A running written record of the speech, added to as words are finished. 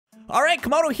All right,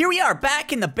 Komodo, here we are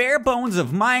back in the bare bones of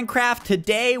Minecraft.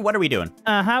 Today, what are we doing?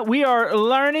 We are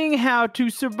learning how to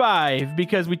survive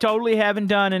because we totally haven't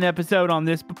done an episode on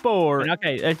this before.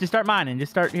 Okay, let's just start mining.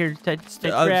 Just start here. Take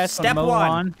grass. Step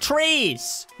one,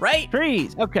 trees, right?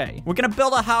 Trees, okay. We're gonna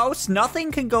build a house. Nothing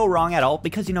can go wrong at all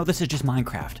because, you know, this is just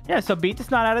Minecraft. Yeah, so beat the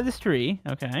snot out of this tree.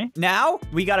 Okay. Now,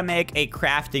 we gotta make a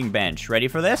crafting bench. Ready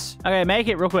for this? Okay, make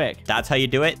it real quick. That's how you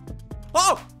do it.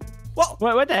 Oh! Whoa!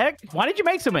 What the heck? Why did you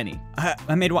make so many?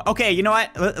 I made one. Okay, you know what?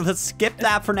 Let's skip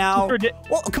that for now.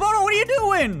 Whoa, come on, what are you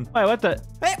doing? Wait, what the?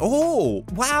 Hey, oh,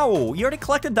 wow. You already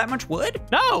collected that much wood?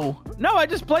 No, I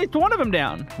just placed one of them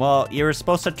down. Well, you were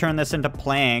supposed to turn this into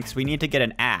planks. We need to get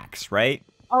an axe, right?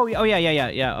 Oh yeah.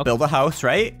 Okay. Build a house,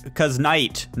 right? Because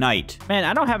night. Man,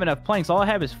 I don't have enough planks. All I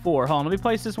have is 4. Hold on, let me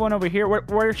place this one over here.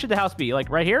 Where should the house be? Like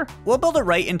right here? We'll build it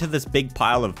right into this big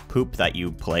pile of poop that you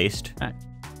placed. All right.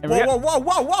 Whoa.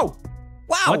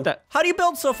 Wow. What the? How do you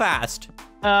build so fast?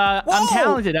 I'm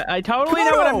talented. I totally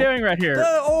know what I'm doing right here.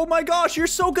 Oh my gosh, you're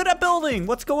so good at building.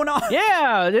 What's going on?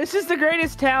 Yeah, this is the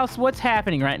greatest house. What's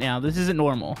happening right now? This isn't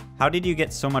normal. How did you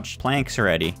get so much planks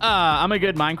already? I'm a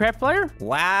good Minecraft player.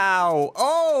 Wow.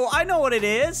 Oh, I know what it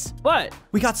is. What?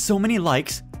 We got so many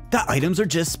likes. The items are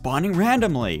just spawning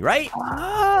randomly, right?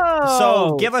 Oh.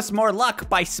 So give us more luck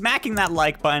by smacking that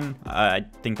like button. I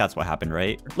think that's what happened,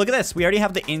 right? Look at this. We already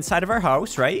have the inside of our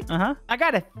house, right? I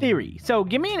got a theory. So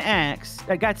give me an axe.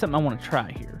 I got something I want to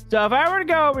try here. So if I were to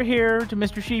go over here to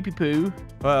Mr. Sheepy Poo.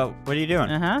 Well, what are you doing?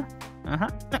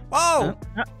 Oh!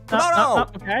 No.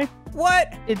 Okay.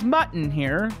 What? It's mutton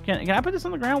here. Can I put this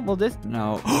on the ground? Will this?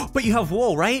 No. But you have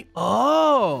wool, right?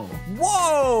 Oh.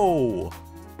 Whoa!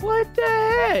 What the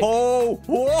heck? Oh,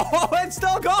 whoa, it's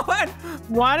still going.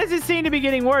 Why does it seem to be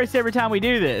getting worse every time we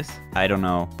do this? I don't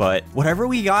know, but whatever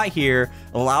we got here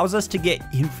allows us to get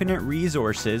infinite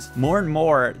resources more and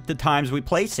more the times we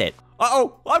place it.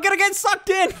 Uh-oh, I'm gonna get sucked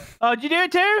in. Oh, did you do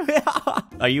it too? Yeah.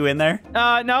 Are you in there? No,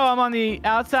 I'm on the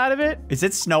outside of it. Is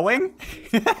it snowing?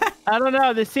 I don't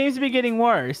know. This seems to be getting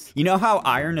worse. You know how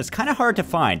iron is kind of hard to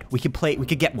find? We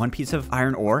could get one piece of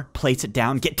iron ore, place it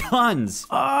down, get tons.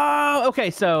 Oh,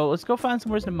 okay. So let's go find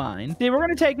somewhere to mine. See, we're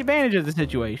gonna take advantage of the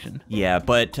situation. Yeah,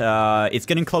 but it's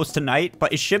getting close to night,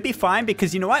 but it should be fine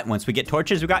because you know what? Once we get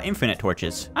torches, we got infinite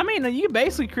torches. I mean, you can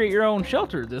basically create your own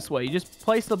shelter this way. You just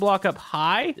place the block up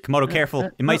high. Komodo, careful.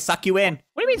 It might suck you in.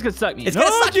 What do you mean it's gonna suck me? It's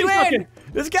gonna suck you in.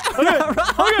 It's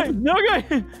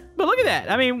Okay. But look at that.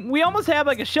 I mean, we almost have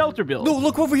like a shelter built. No,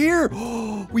 look over here.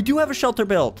 We do have a shelter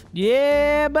built.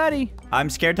 Yeah, buddy. I'm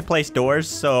scared to place doors,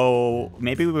 so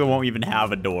maybe we won't even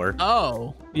have a door.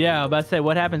 Oh. Yeah, I was about to say,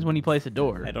 what happens when you place a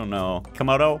door? I don't know.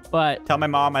 Komodo, what? Tell my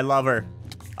mom I love her.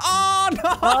 Oh, no.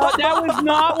 That was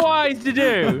not wise to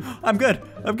do. I'm good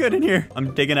in here.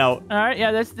 I'm digging out. All right,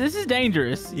 yeah, this is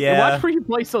dangerous. Yeah. Watch where you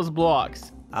place those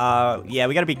blocks. Yeah,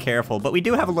 we gotta be careful, but we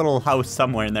do have a little house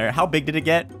somewhere in there. How big did it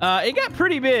get? It got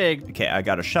pretty big. Okay, I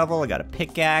got a shovel, I got a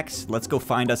pickaxe. Let's go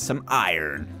find us some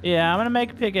iron. Yeah, I'm gonna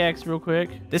make a pickaxe real quick.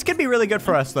 This could be really good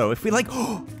for us, though. If we like,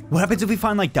 what happens if we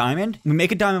find like diamond? We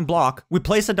make a diamond block, we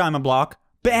place a diamond block,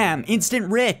 bam, instant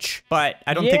rich. But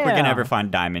I don't think we're gonna ever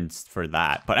find diamonds for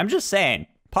that. But I'm just saying,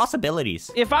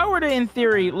 possibilities. If I were to, in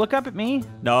theory, look up at me.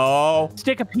 No.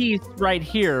 Stick a piece right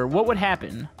here, what would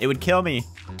happen? It would kill me.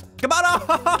 Come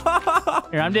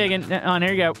on! Here, I'm digging.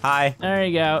 Here you go. Hi. There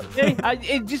you go. Hey,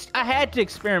 I had to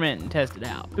experiment and test it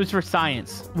out. It was for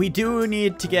science. We do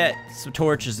need to get some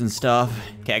torches and stuff.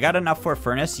 Okay, I got enough for a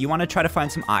furnace. You want to try to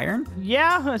find some iron?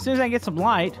 Yeah, as soon as I get some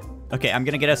light. Okay, I'm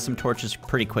gonna get us some torches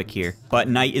pretty quick here. But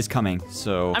night is coming,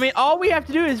 so... I mean, all we have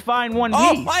to do is find one piece.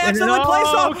 Oh, I accidentally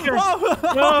placed them!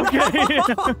 Oh.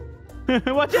 Okay.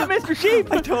 Watch out, Mr.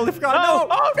 Sheep! I totally forgot. No,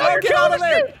 you're get out of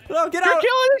there! No, get out! You're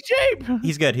killing the sheep!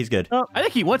 He's good. Oh, I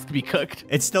think he wants to be cooked.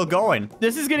 It's still going.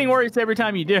 This is getting worse every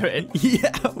time you do it.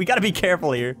 Yeah, we gotta be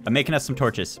careful here. I'm making us some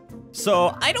torches.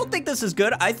 So, I don't think this is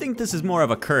good. I think this is more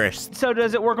of a curse. So,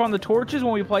 does it work on the torches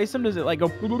when we place them? Does it, like, go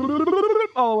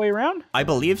all the way around? I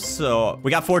believe so.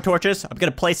 We got 4 torches. I'm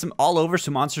gonna place them all over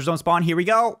so monsters don't spawn. Here we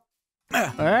go. All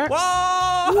right.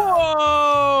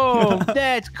 Whoa!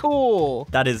 That's cool.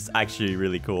 That is actually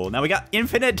really cool. Now we got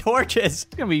infinite torches.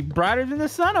 It's gonna be brighter than the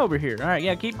sun over here. All right,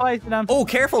 yeah, keep placing them. Oh,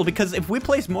 careful, because if we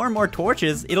place more and more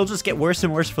torches, it'll just get worse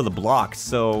and worse for the blocks.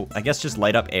 So I guess just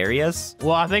light up areas.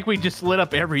 Well, I think we just lit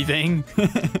up everything.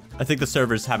 I think the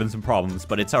server's having some problems,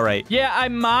 but it's all right. Yeah, I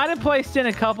might have placed in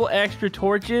a couple extra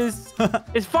torches.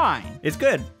 It's fine. It's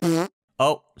good.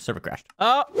 Oh, server crashed.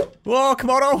 Oh. Whoa,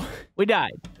 Komodo. We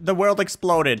died. The world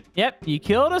exploded. Yep, you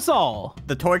killed us all.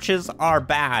 The torches are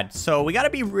bad, so we gotta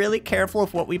be really careful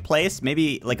of what we place.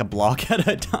 Maybe like a block at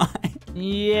a time.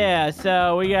 Yeah,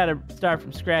 so we gotta start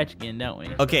from scratch again, don't we?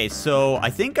 Okay, so I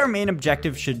think our main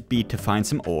objective should be to find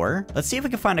some ore. Let's see if we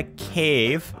can find a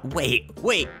cave. Wait.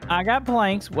 I got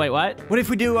planks. Wait, what? What if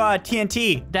we do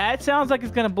TNT? That sounds like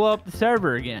it's gonna blow up the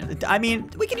server again. I mean,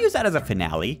 we can use that as a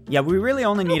finale. Yeah, we really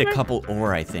only need a couple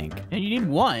ore, I think. And you need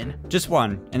one. Just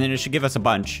one, and then it should give us a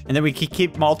bunch. And then we can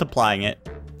keep multiplying it.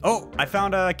 Oh, I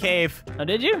found a cave. Oh,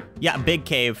 did you? Yeah, big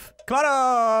cave. Come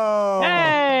on!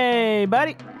 Hey,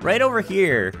 buddy. Right over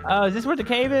here. Oh, is this where the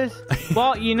cave is?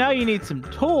 Well, you know you need some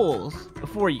tools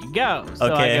before you go.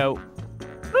 So Okay. I go,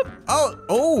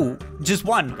 Oh, just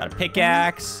one. Got a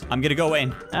pickaxe. I'm gonna go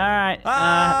in. all right.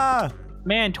 Ah!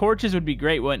 Man, torches would be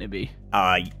great, wouldn't it be?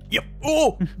 Yep.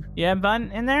 Oh! You have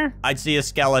fun in there? I see a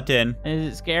skeleton.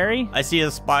 Is it scary? I see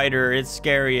a spider. It's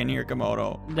scary in here,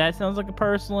 Komodo. That sounds like a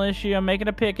personal issue. I'm making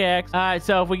a pickaxe. All right,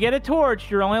 so if we get a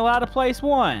torch, you're only allowed to place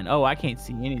one. Oh, I can't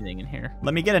see anything in here.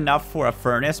 Let me get enough for a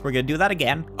furnace. We're gonna do that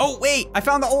again. Oh, wait. I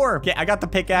found the ore. Okay, I got the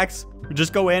pickaxe.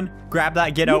 Just go in, grab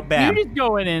that, get out, bam. You just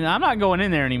going in. I'm not going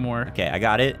in there anymore. Okay, I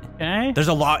got it. Okay. There's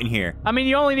a lot in here. I mean,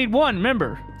 you only need one,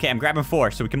 remember? Okay, I'm grabbing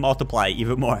 4 so we can multiply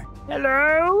even more.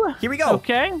 Hello? Here we go.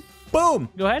 Okay. Boom.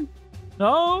 Go ahead.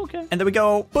 Oh, okay. And then we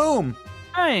go, boom.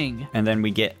 Dang. And then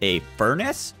we get a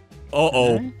furnace.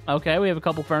 Uh-oh. Okay, we have a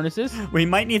couple furnaces. We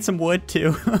might need some wood,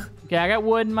 too. Okay, I got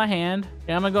wood in my hand.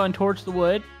 Okay, I'm gonna go and torch the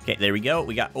wood. Okay, there we go.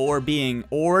 We got ore being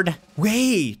ored.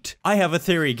 Wait, I have a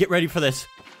theory. Get ready for this.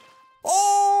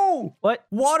 Oh! What?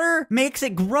 Water makes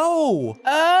it grow.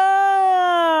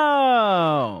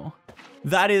 Oh!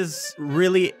 That is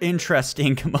really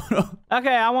interesting, Komodo.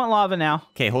 Okay, I want lava now.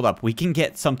 Okay, hold up. We can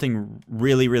get something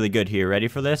really, really good here. Ready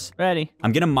for this? Ready.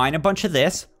 I'm gonna mine a bunch of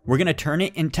this. We're gonna turn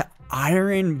it into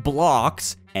iron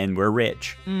blocks, and we're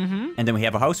rich. Mm-hmm. And then we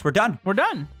have a house. We're done. We're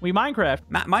done. We Minecraft.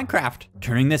 Minecraft.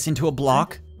 Turning this into a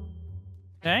block.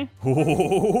 Okay.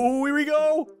 Oh, here we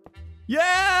go.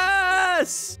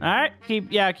 Yes! All right.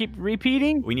 Keep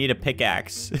repeating. We need a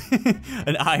pickaxe.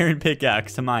 An iron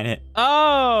pickaxe to mine it.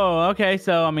 Oh, okay.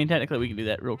 So, I mean, technically we can do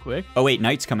that real quick. Oh, wait.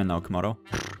 Night's coming, though, Komodo.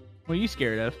 What are you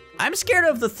scared of? I'm scared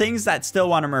of the things that still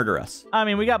want to murder us. I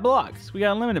mean, we got blocks. We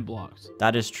got unlimited blocks.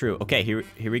 That is true. Okay, here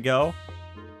we go.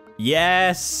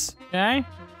 Yes! Okay.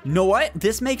 You know what?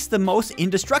 This makes the most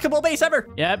indestructible base ever.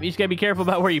 Yep. You just gotta be careful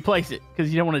about where you place it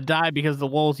because you don't want to die because of the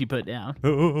walls you put down.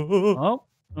 Oh,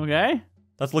 okay.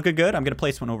 That's looking good. I'm going to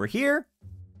place one over here.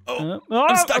 Oh, oh,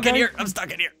 I'm stuck in okay. here. I'm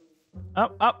stuck in here.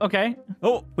 Oh, okay.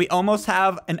 Oh, we almost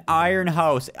have an iron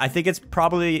house. I think it's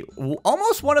probably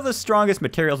almost one of the strongest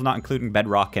materials, not including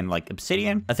bedrock and like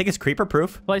obsidian. I think it's creeper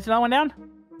proof. Place another one down.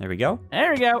 There we go.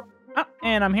 There we go. Oh,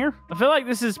 and I'm here. I feel like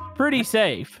this is pretty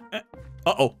safe.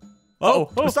 Uh-oh.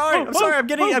 I'm sorry. I'm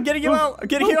getting you out. I'm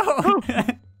getting you out.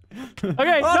 Okay.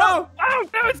 Oh,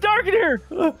 no, it's dark in here.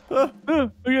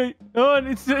 Okay. Oh, and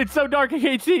it's so dark I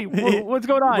can't see. What's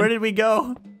going on? Where did we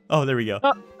go? Oh, there we go.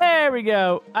 Oh, there we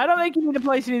go. I don't think you need to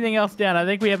place anything else down. I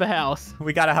think we have a house.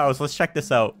 We got a house. Let's check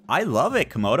this out. I love it,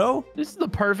 Komodo. This is the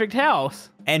perfect house.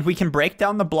 And we can break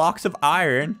down the blocks of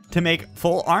iron to make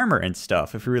full armor and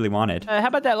stuff if we really wanted. How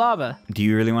about that lava? Do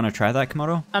you really want to try that,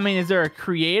 Komodo? I mean, is there a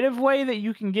creative way that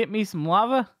you can get me some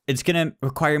lava? It's gonna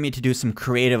require me to do some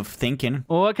creative thinking.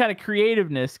 Well, what kind of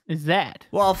creativeness is that?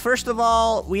 Well, first of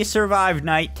all, we survived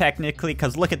night technically,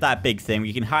 because look at that big thing.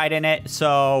 We can hide in it,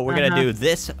 so we're gonna do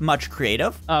this much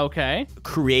creative. Okay.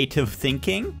 Creative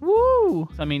thinking. Woo!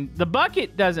 I mean, the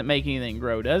bucket doesn't make anything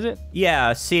grow, does it?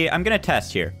 Yeah, see, I'm gonna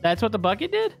test here. That's what the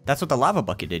bucket did? That's what the lava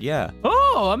bucket did, yeah.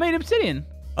 Oh, I made obsidian.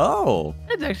 Oh.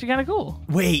 That's actually kind of cool.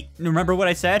 Wait, remember what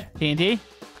I said? TNT?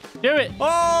 Do it.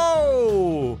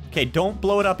 Oh! Okay, don't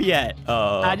blow it up yet.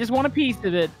 I just want a piece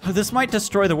of it. This might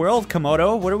destroy the world,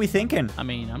 Komodo. What are we thinking? I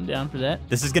mean, I'm down for that.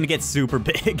 This is gonna get super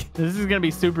big. This is gonna be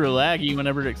super laggy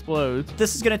whenever it explodes.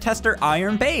 This is gonna test our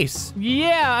iron base.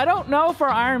 Yeah, I don't know if our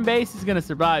iron base is gonna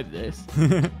survive this.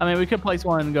 I mean, we could place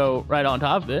one and go right on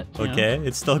top of it. Okay,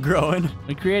 it's still growing.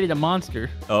 We created a monster.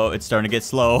 Oh, it's starting to get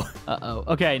slow. Uh-oh.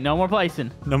 Okay, no more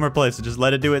placing. No more places. Just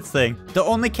let it do its thing. The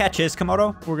only catch is,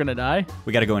 Komodo, We're gonna die.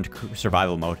 we gotta go into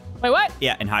survival mode. Wait, what?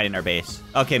 Yeah, and hide in our base.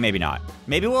 Okay, maybe not.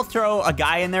 Maybe we'll throw a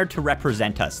guy in there to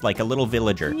represent us, like a little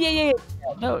villager. Yeah.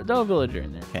 No villager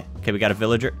in there. Okay, we got a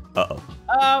villager. Uh-oh.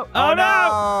 Oh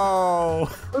no!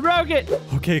 We broke it.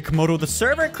 Okay, Komodo, the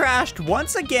server crashed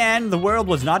once again. The world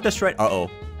was not destroyed. Uh-oh.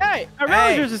 Hey, our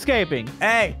villager's escaping.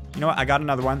 Hey, you know what? I got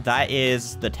another one. That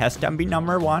is the test dummy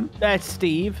number 1. That's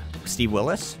Steve. Steve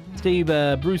Willis.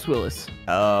 Bruce Willis.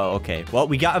 Oh, okay. Well,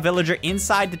 we got a villager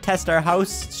inside to test our house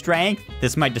strength.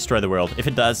 This might destroy the world. If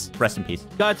it does, rest in peace.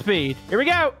 Godspeed. Here we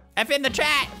go. F in the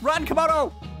chat. Run,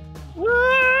 Komodo.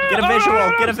 Get a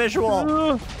visual. Get a visual.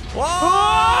 Whoa!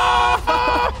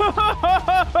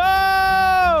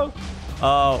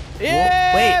 Oh.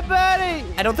 Yeah, wait. buddy.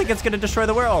 I don't think it's going to destroy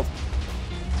the world.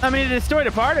 I mean, it destroyed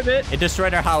a part of it. It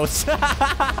destroyed our house. Well,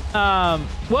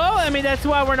 I mean, that's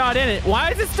why we're not in it. Why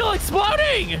is it still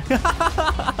exploding?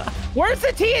 Where's the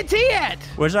TNT at?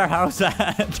 Where's our house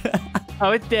at? Oh,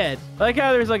 it's dead. I like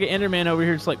how there's like an Enderman over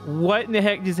here. It's like, what in the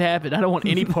heck just happened? I don't want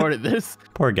any part of this.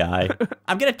 Poor guy.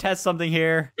 I'm going to test something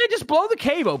here. Yeah, just blow the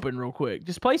cave open real quick.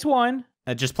 Just place one.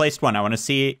 I just placed one. I want to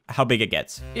see how big it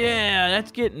gets. Yeah,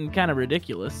 that's getting kind of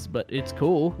ridiculous, but it's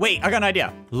cool. Wait, I got an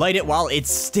idea. Light it while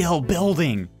it's still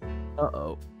building.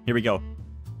 Uh-oh. Here we go.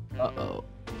 Uh-oh.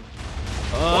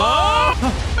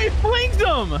 Oh! He flings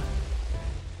them!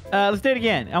 Let's do it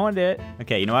again. I want to do it.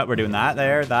 Okay, you know what? We're doing that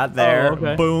there,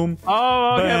 okay. Boom.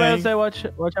 Oh, okay. Bang. Let's say watch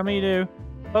how many you do.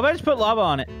 Well, if I just put lava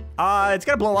on it. It's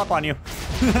gonna blow up on you.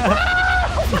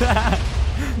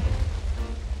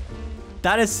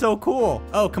 That is so cool.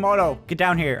 Oh, Komodo, get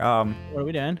down here. What are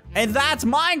we doing? And that's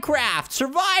Minecraft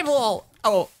survival.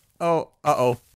 Oh, uh-oh.